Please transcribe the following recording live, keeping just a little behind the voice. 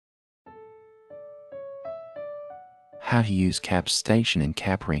How to use cap station and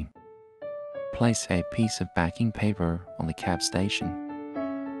cap ring. Place a piece of backing paper on the cap station.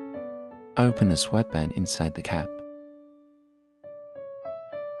 Open the sweatband inside the cap.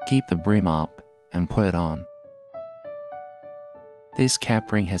 Keep the brim up and put it on. This cap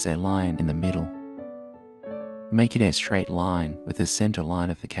ring has a line in the middle. Make it a straight line with the center line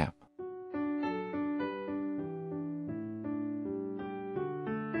of the cap.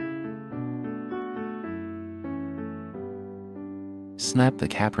 Snap the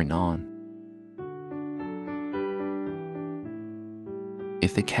cap ring on.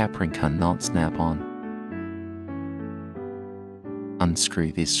 If the cap ring cannot snap on,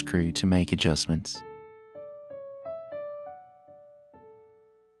 unscrew this screw to make adjustments.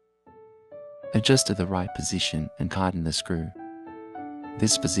 Adjust to the right position and tighten the screw.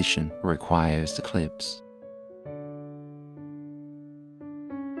 This position requires the clips.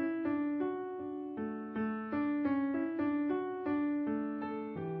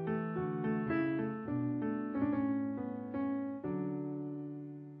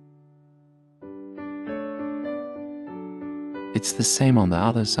 It's the same on the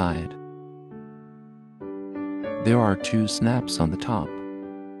other side. There are 2 snaps on the top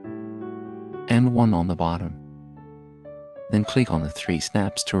and 1 on the bottom. Then click on the 3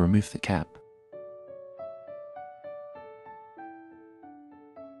 snaps to remove the cap.